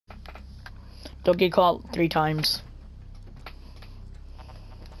Don't get caught 3 times.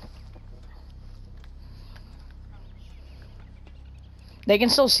 They can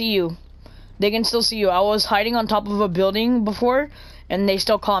still see you. They can still see you. I was hiding on top of a building before, and they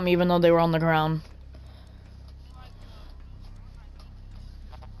still caught me even though they were on the ground.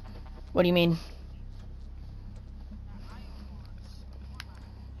 What do you mean?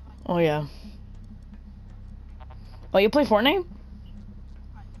 Oh, yeah. Oh, you play Fortnite?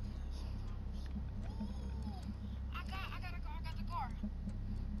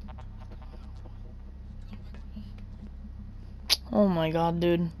 Oh my god,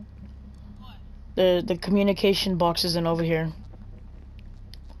 dude. The communication box isn't over here.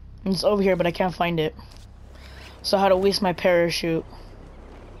 It's over here, but I can't find it. So I had to waste my parachute.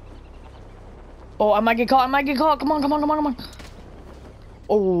 Oh, I might get caught. I might get caught. Come on, come on, come on, come on.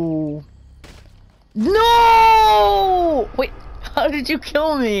 Oh. No! Wait, how did you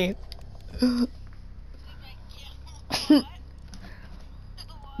kill me?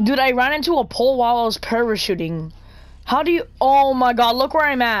 Dude, I ran into a pole while I was parachuting. How do you... Oh my god, look where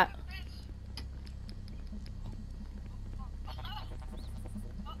I'm at.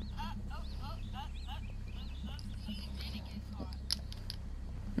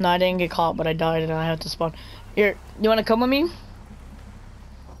 No, I didn't get caught, but I died and I had to spawn. Here, you wanna come with me?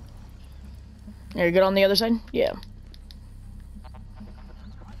 Here, you good on the other side? Yeah.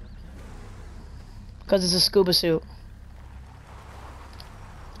 Because it's a scuba suit.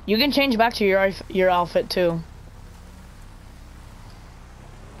 You can change back to your outfit too.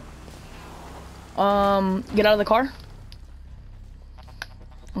 Get out of the car.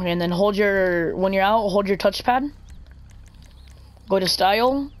 Okay, and then hold your, when you're out, hold your touchpad. Go to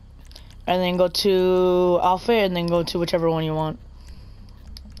style, and then go to outfit, and then go to whichever one you want.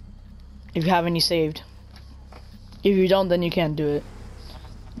 If you have any saved. If you don't, then you can't do it.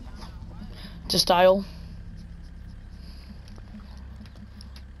 To style.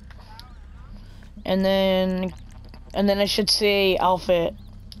 And then it should say outfit,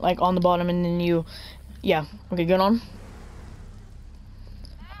 like on the bottom, and then you, yeah, okay, good on.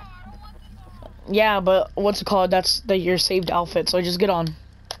 Yeah, but what's it called? That's your saved outfit, so just get on.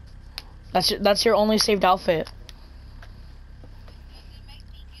 That's your only saved outfit.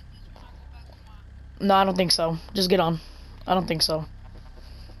 No, I don't think so. Just get on. I don't think so.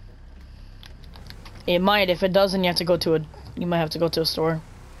 It might. If it doesn't, you might have to go to a store.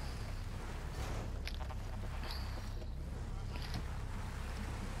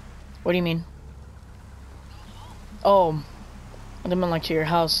 What do you mean? Oh, I meant like to your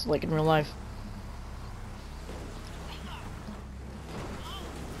house, like in real life.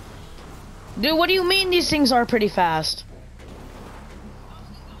 Dude, what do you mean these things are pretty fast?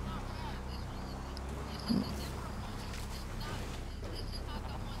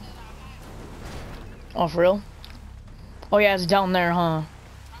 Oh, for real? Oh yeah, it's down there, huh?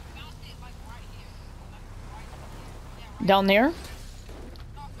 Down there?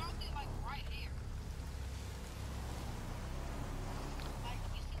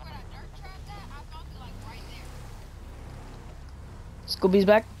 Scooby's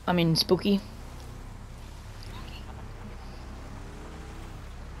back. I mean, Spooky.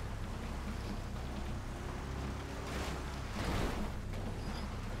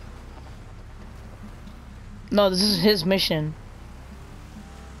 No, this is his mission.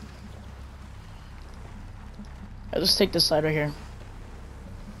 Let's take this side right here.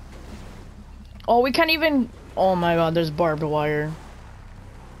 Oh, we can't even... Oh my god, there's barbed wire.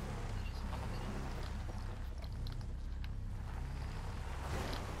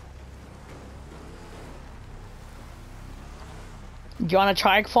 Do you want to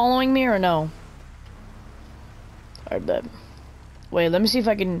try following me or no? Alright, bet. Wait, let me see if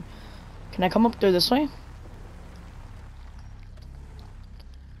I can... Can I come up through this way?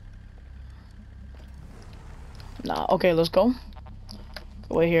 Nah, okay, let's go.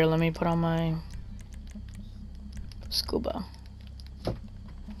 Wait here, let me put on my... Scuba.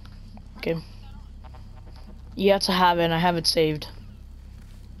 Okay. You have to have it, and I have it saved.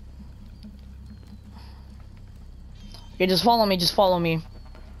 Okay, just follow me, just follow me.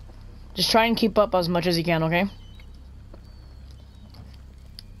 Just try and keep up as much as you can, okay?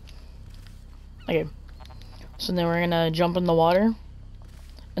 Okay. So then we're gonna jump in the water.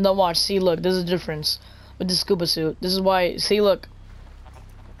 And then watch, see, look, there's a difference with the scuba suit. This is why, see, look.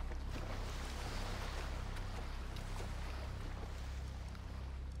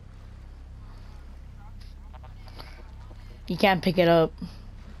 You can't pick it up.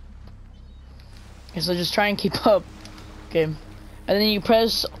 Okay, so just try and keep up. Okay. And then you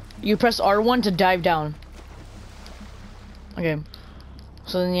press R1 to dive down. Okay.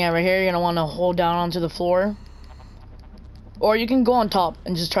 So then, yeah, right here, you're gonna want to hold down onto the floor. Or you can go on top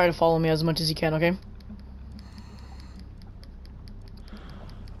and just try to follow me as much as you can, okay?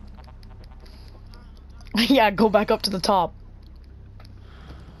 Yeah, go back up to the top.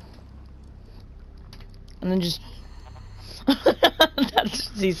 And then just... That's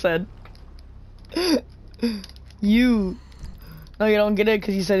what he said. You... No, you don't get it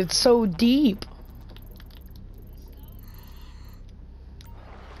because you said it's so deep.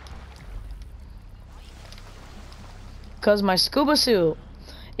 Because my scuba suit,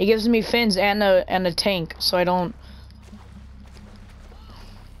 it gives me fins and a tank, so I don't...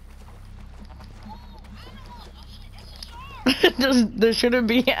 there shouldn't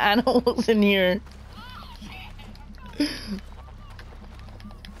be animals in here.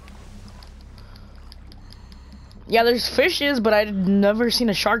 Yeah, there's fishes, but I've never seen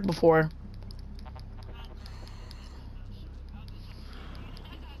a shark before.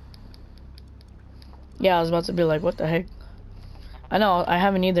 Yeah, I was about to be like, what the heck? I know, I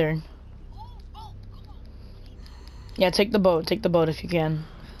haven't either. Yeah, take the boat if you can.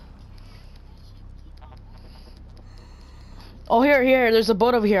 Oh, here, there's a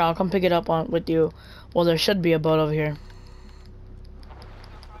boat over here. I'll come pick it up with you. Well, there should be a boat over here.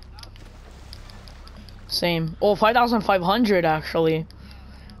 Same. Oh, 5,500 actually.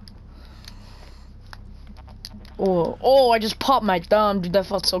 Oh, I just popped my thumb, dude. That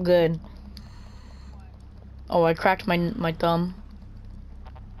felt so good. Oh, I cracked my thumb.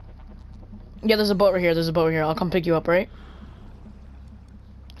 Yeah, there's a boat right here. There's a boat right here. I'll come pick you up, right?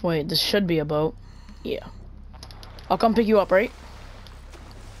 Wait, this should be a boat. Yeah. I'll come pick you up, right?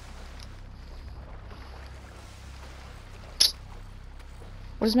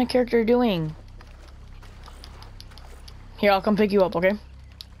 What is my character doing? Here, I'll come pick you up, okay?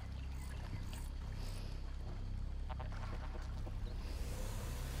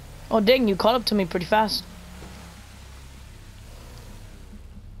 Oh, dang, you caught up to me pretty fast.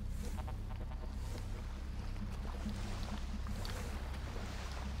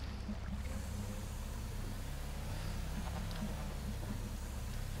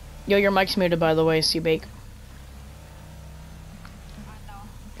 Yo, your mic's muted, by the way, CBake.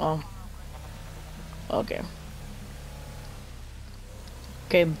 Oh. Okay.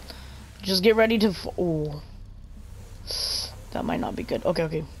 Okay. Just get ready to... Ooh. That might not be good.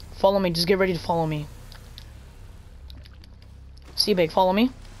 Okay. Follow me. Just get ready to follow me. CBake, follow me.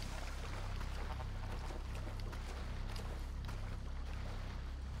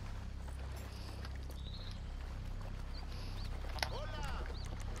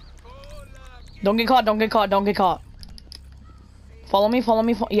 Don't get caught. Follow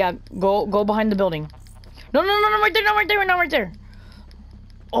me. Yeah, go behind the building. No, right there.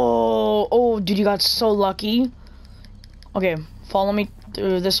 Oh, dude, you got so lucky. Okay, follow me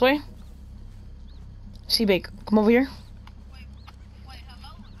through this way. CBake, come over here. Wait,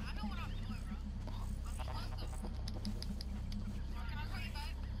 hello? I know what I'm doing, bro. Can I call you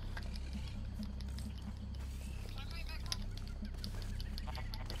back?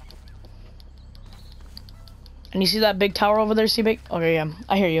 And you see that big tower over there, CBake? Okay, yeah,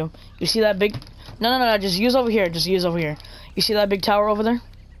 I hear you. You see that big... No, just use over here. You see that big tower over there?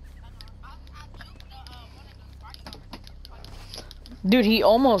 Dude, he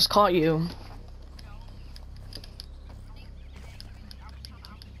almost caught you.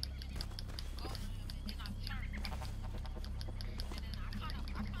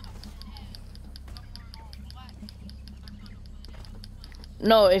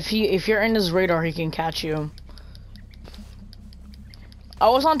 No, if you're in his radar, he can catch you. I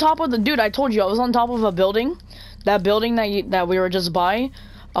was on top of the... Dude, I told you, I was on top of a building. That building that we were just by,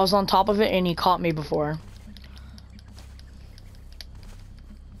 I was on top of it and he caught me before.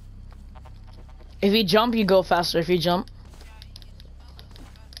 If you jump, you go faster. If you jump.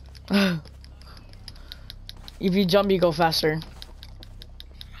 If you jump, you go faster.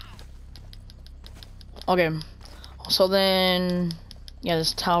 Okay. So then... Yeah,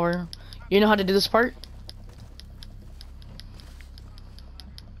 this tower. You know how to do this part?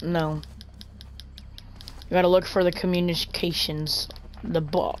 No. You gotta look for the communications. The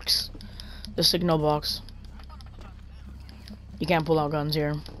box. The signal box. You can't pull out guns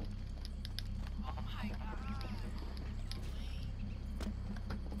here.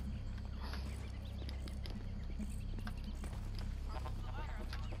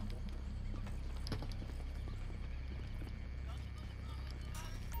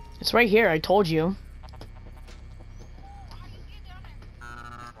 It's right here, I told you.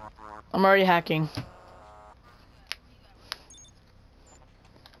 I'm already hacking.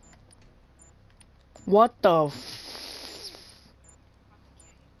 What the f...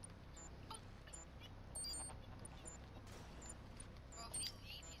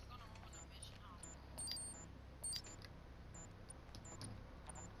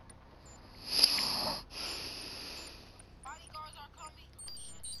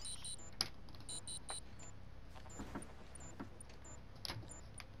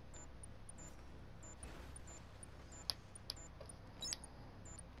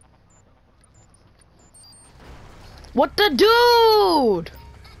 What the dude?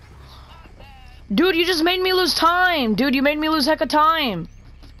 Dude, you just made me lose time. Dude, you made me lose heck of time.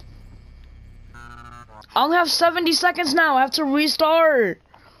 I only have 70 seconds now. I have to restart. Oh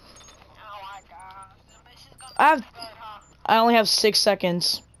my gosh. The mission's gonna I have. be good, huh? I only have 6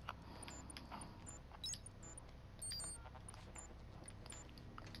 seconds.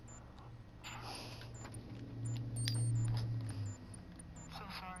 So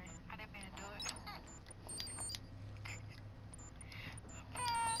sorry. I didn't mean to do it.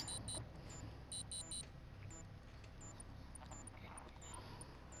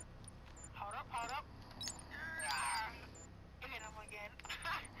 Hold up, hold up. Hit him again.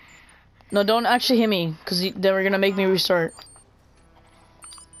 No, don't actually hit me, because then we're gonna make me restart.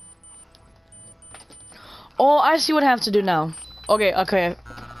 Oh, I see what I have to do now. Okay, okay.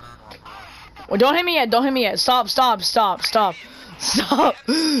 Well, don't hit me yet, don't hit me yet. Stop, stop, stop, stop. Stop.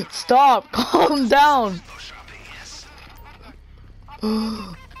 Stop. Calm down. Where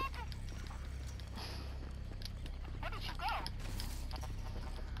did you go?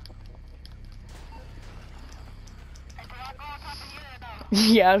 Hey, did I go on top of you or no?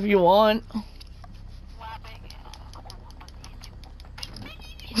 Yeah, if you want. Slapping.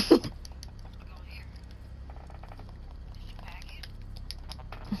 Go here. Did you pack it?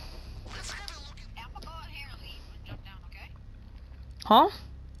 I'm gonna go out here and leave and jump down, okay? Huh?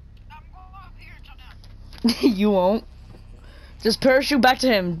 I'm gonna go up here and jump down. You won't. Just parachute back to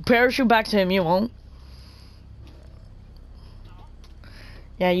him. Parachute back to him, you won't. No.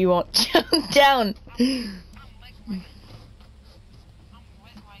 Yeah, you won't. Jump down. I'm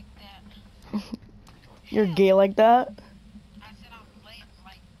like that. You're gay like that? I said I'm late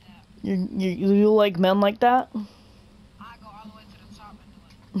like that. You like men like that? I go all the way to the top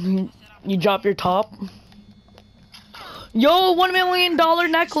and do it. You drop your top? Yo, $1 million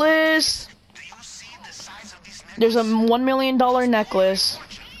necklace! There's a $1 million necklace.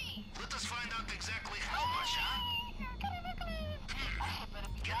 Let us find out exactly how much,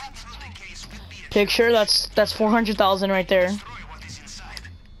 Getting through the case will be a Picture, that's 400,000 right there. destroy what is inside.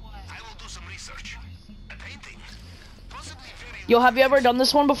 I will do some research. A painting. Possibly very Yo, have you ever done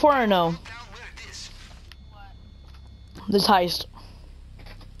this one before or no? down where it is. This heist.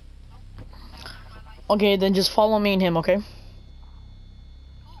 Okay, then just follow me and him, okay?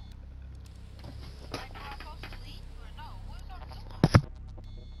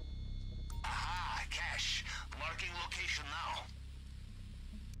 Aha, cash. Marking location now.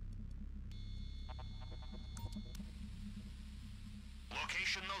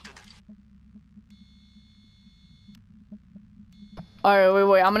 Location noted. Alright,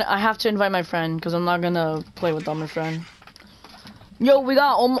 wait, I have to invite my friend, because I'm not gonna play without my friend. Yo, we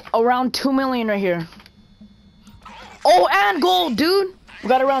got around 2 million right here. Oh, and gold, dude! We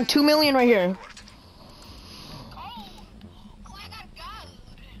got around 2 million right here. Remember, you are not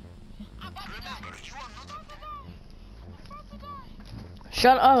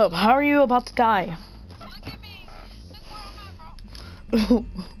Shut up, how are you about to die? I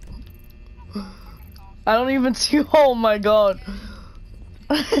don't even see, oh my god.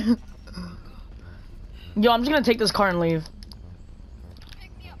 Yo, I'm just gonna take this car and leave.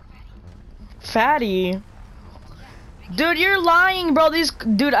 Fatty? Dude, you're lying, bro.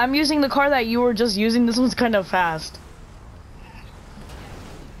 Dude, I'm using the car that you were just using. This one's kind of fast.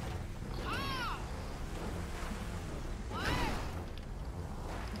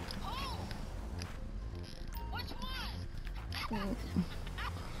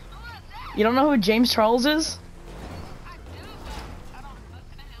 You don't know who James Charles is?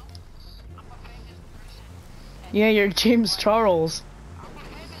 Yeah, you're James Charles.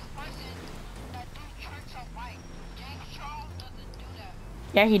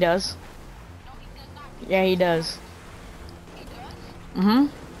 Yeah, he does. Yeah, he does. Mm-hmm.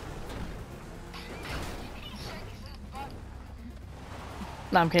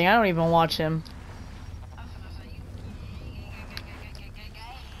 No, I'm kidding. I don't even watch him.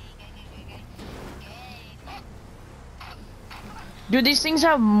 Dude, these things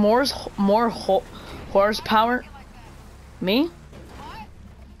have more horsepower. Me?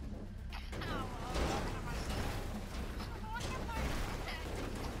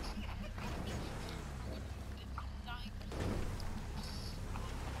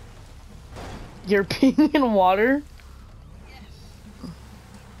 You're peeing in water?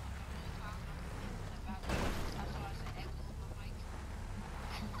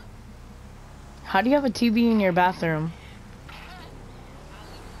 How do you have a TV in your bathroom?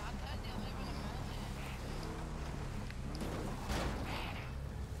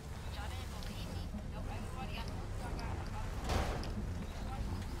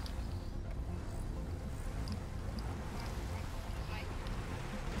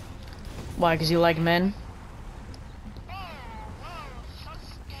 Why? Because you like men? Whoa, whoa, so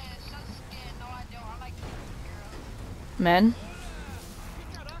scared, so scared. No, I don't. I like girls. Men?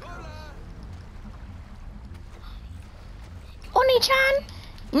 Oni-chan!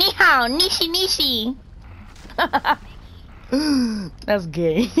 Ni hao, nishi nishi! That's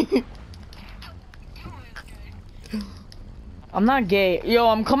gay. I'm not gay. Yo,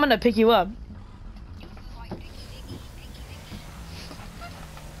 I'm coming to pick you up.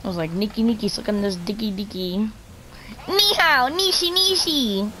 I was like, Nikki Nikki, suck on this dicky dicky. Ni hao, nishi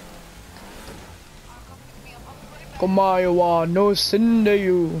nishi! Komae wa no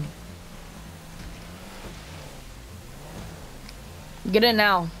sendeyu. Get it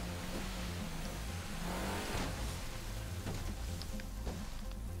now.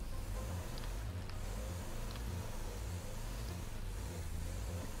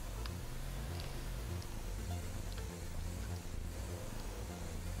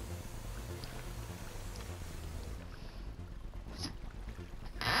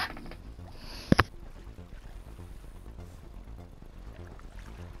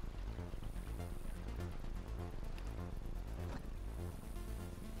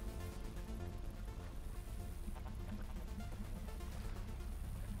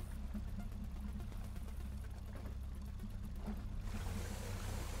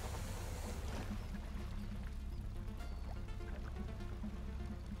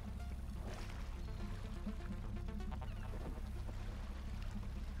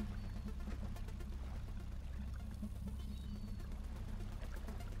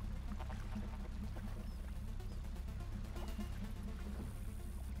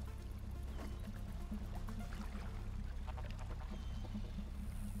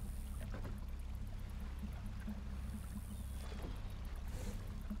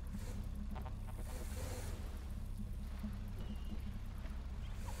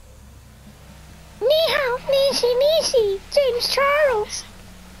 Ni hao, nishi nishi, James Charles.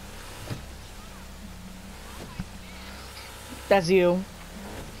 That's you.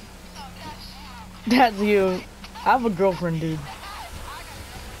 That's you. I have a girlfriend, dude.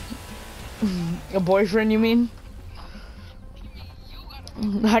 A boyfriend, you mean?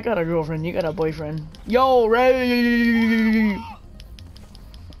 I got a girlfriend, you got a boyfriend. Yo, Ray!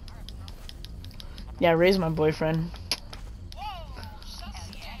 Yeah, Ray's my boyfriend.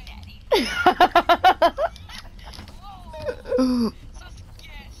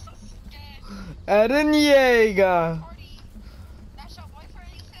 Eren Yeager. That's your boyfriend,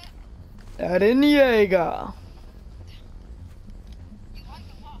 you said? Eren Yeager. You like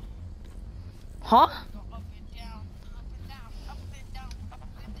the wall? Huh? Go up and down, up and down, up and down, up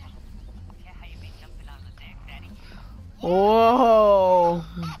and down. Yeah, how you been jumping on the deck, Daddy? Whoa.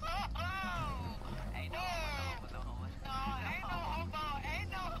 Ain't no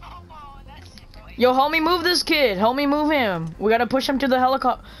homo. That shit going. Yo, help me move this kid. Help me move him. We gotta push him to the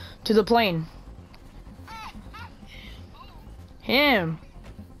helicopter, to the plane. Him.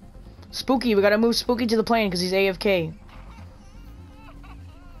 Spooky, we gotta move Spooky to the plane because he's AFK.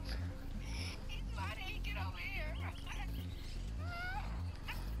 Why did he get over here?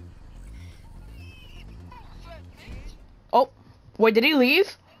 Oh, wait, did he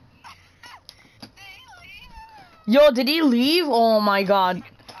leave? Yo, did he leave? Oh my god.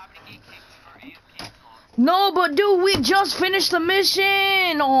 No, but dude, we just finished the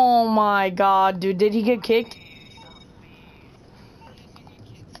mission. Oh my god, dude, did he get kicked?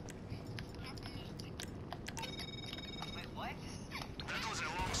 That was a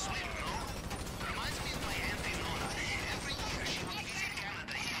long swim, no? Reminds me of my auntie Nora. Every year she would visit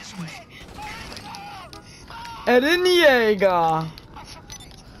Canada in this way. Eren Yeager.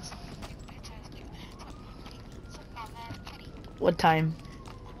 What time?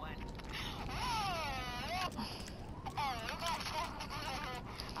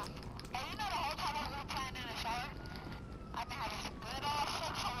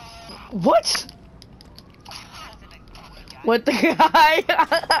 What? What the guy?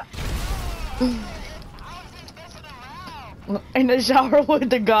 In the shower with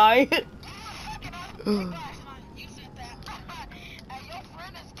the guy?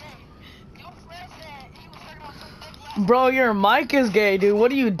 Bro, your mic is gay, dude.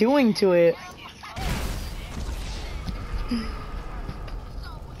 What are you doing to it?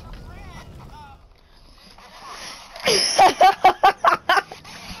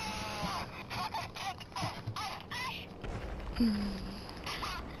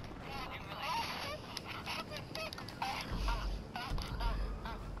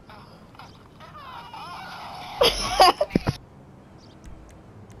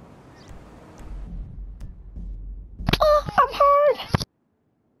 Oh, I'm hard.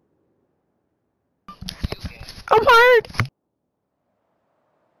 I'm hurt.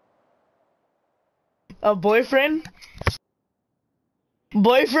 A boyfriend?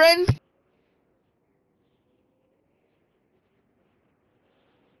 Boyfriend?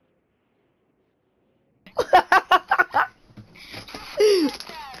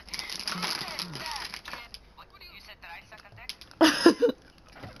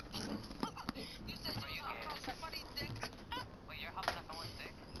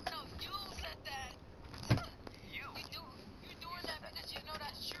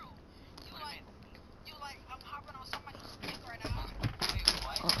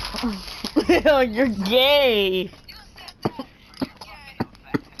 You're gay.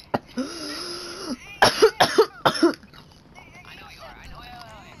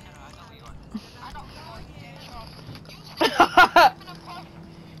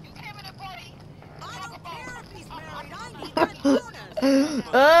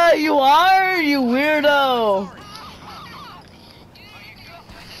 You are? You weirdo.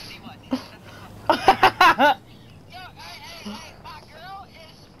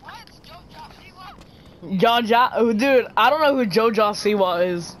 Dude, I don't know who JoJo Siwa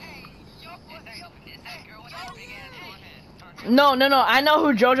is. No, I know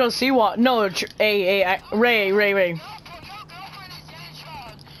who JoJo Siwa. No, Ray.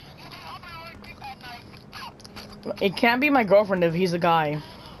 It can't be my girlfriend if he's a guy.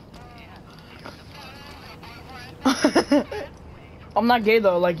 I'm not gay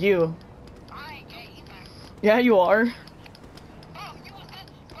though, like you. Yeah, you are.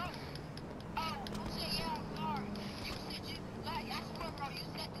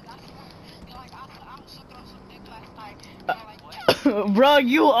 Bro,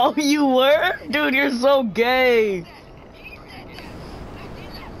 you were? Dude, you're so gay.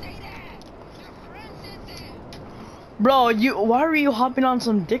 Bro, why are you hopping on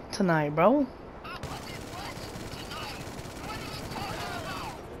some dick tonight, bro?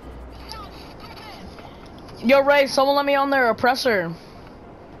 Yo, Ray, someone let me on their oppressor.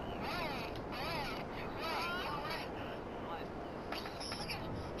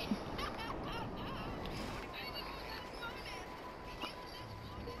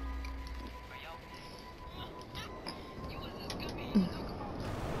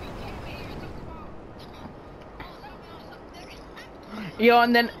 Yo,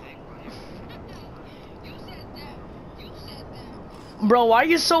 and then... Bro, why are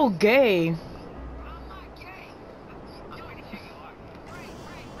you so gay?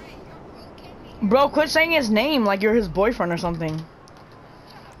 Bro, quit saying his name like you're his boyfriend or something.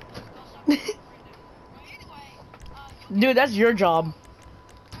 Dude, that's your job.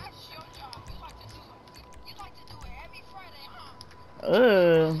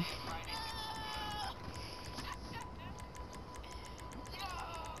 Ugh.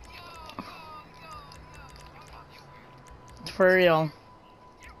 For real.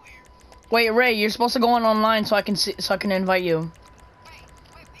 Wait, Ray, you're supposed to go on online so I can invite you.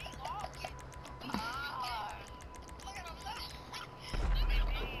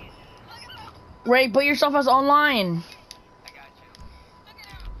 Ray, put yourself as online.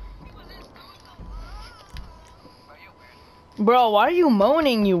 Bro, why are you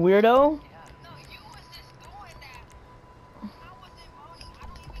moaning, you weirdo?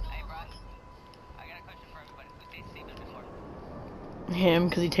 Him,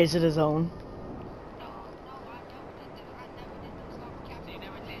 because he tasted his own.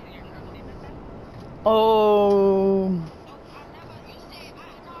 Oh.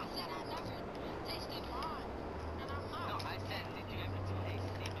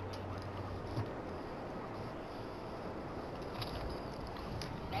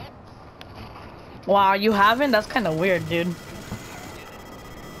 Wow, you haven't? That's kind of weird, dude.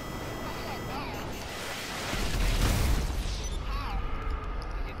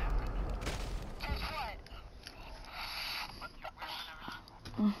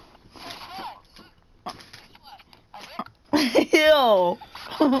 Ew.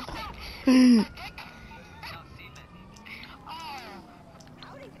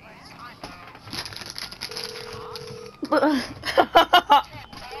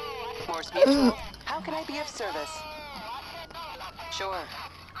 Morse Mutual. How can I be of service? Sure.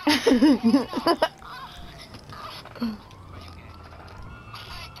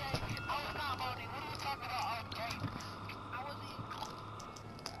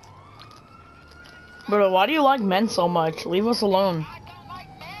 Bro, why do you like men so much? Leave us alone.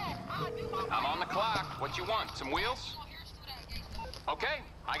 I'm on the clock. What you want? Some wheels? Okay,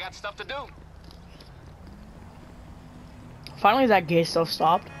 I got stuff to do. Finally, that gay stuff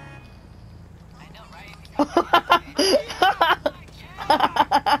stopped. I know,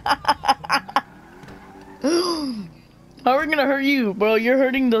 right? How are we gonna hurt you, bro? You're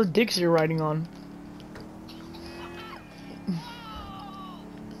hurting those dicks you're riding on.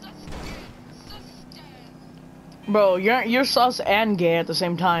 Bro, you're sus and gay at the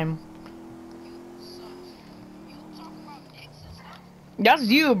same time. That's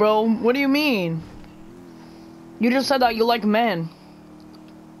you, bro. What do you mean? You just said that you like men.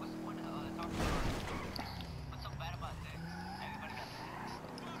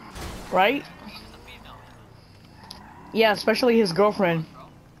 Right? Yeah, especially his girlfriend.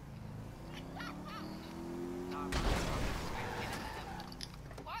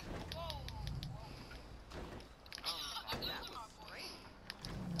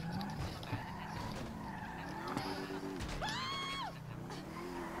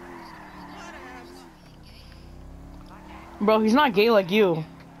 Bro, he's not gay like you.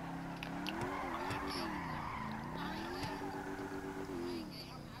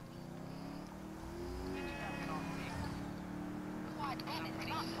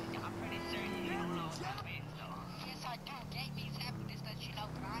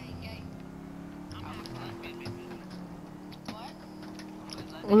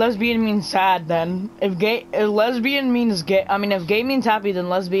 Lesbian means sad then. If lesbian means gay, I mean if gay means happy, then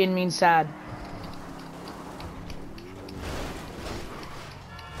lesbian means sad.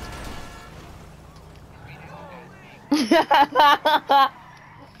 I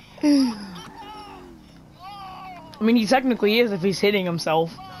mean he technically is if he's hitting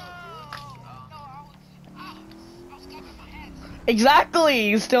himself. Exactly,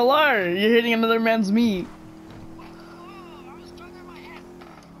 you still are. You're hitting another man's meat.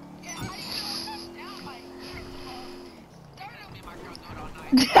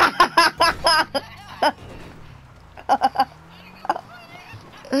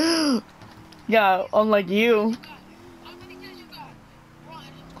 Yeah, unlike you.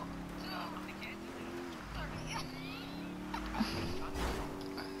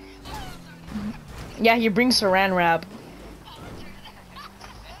 Yeah, he brings saran wrap.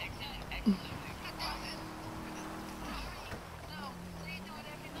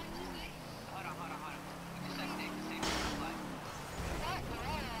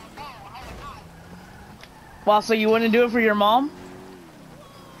 Wow, so you wouldn't do it for your mom?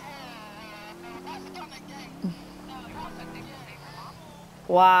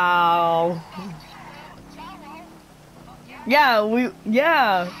 Wow. Yeah,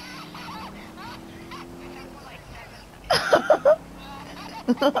 yeah.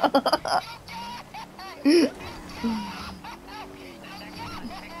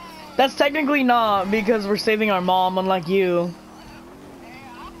 That's technically not, because we're saving our mom, unlike you.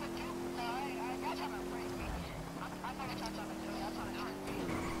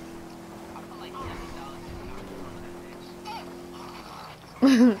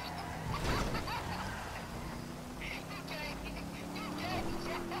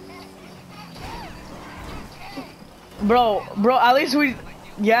 Bro, at least we,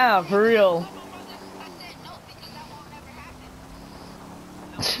 yeah, for real.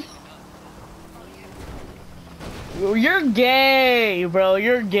 You're gay, bro,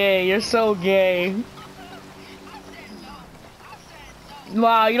 you're gay, you're so gay.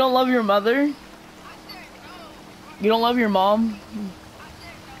 Wow, you don't love your mother? You don't love your mom?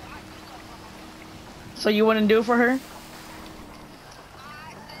 So you wouldn't do it for her?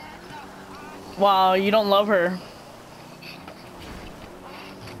 Wow, you don't love her.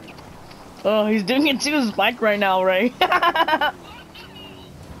 Oh, he's doing it to his mic right now, right?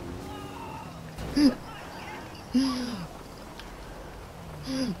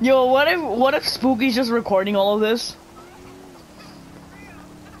 Yo, what if Spooky's just recording all of this?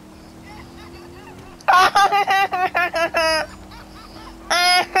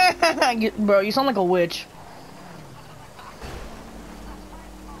 Bro, you sound like a witch.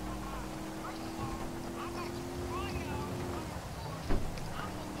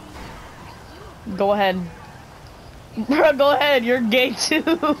 Go ahead. Bro, go ahead. You're gay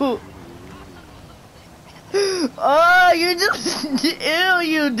too. Oh, you're just ew,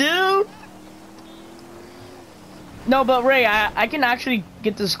 you do. No, but Ray, I can actually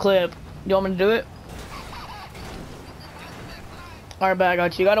get this clip. You want me to do it? Alright, bet I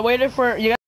got you. You gotta wait it for you.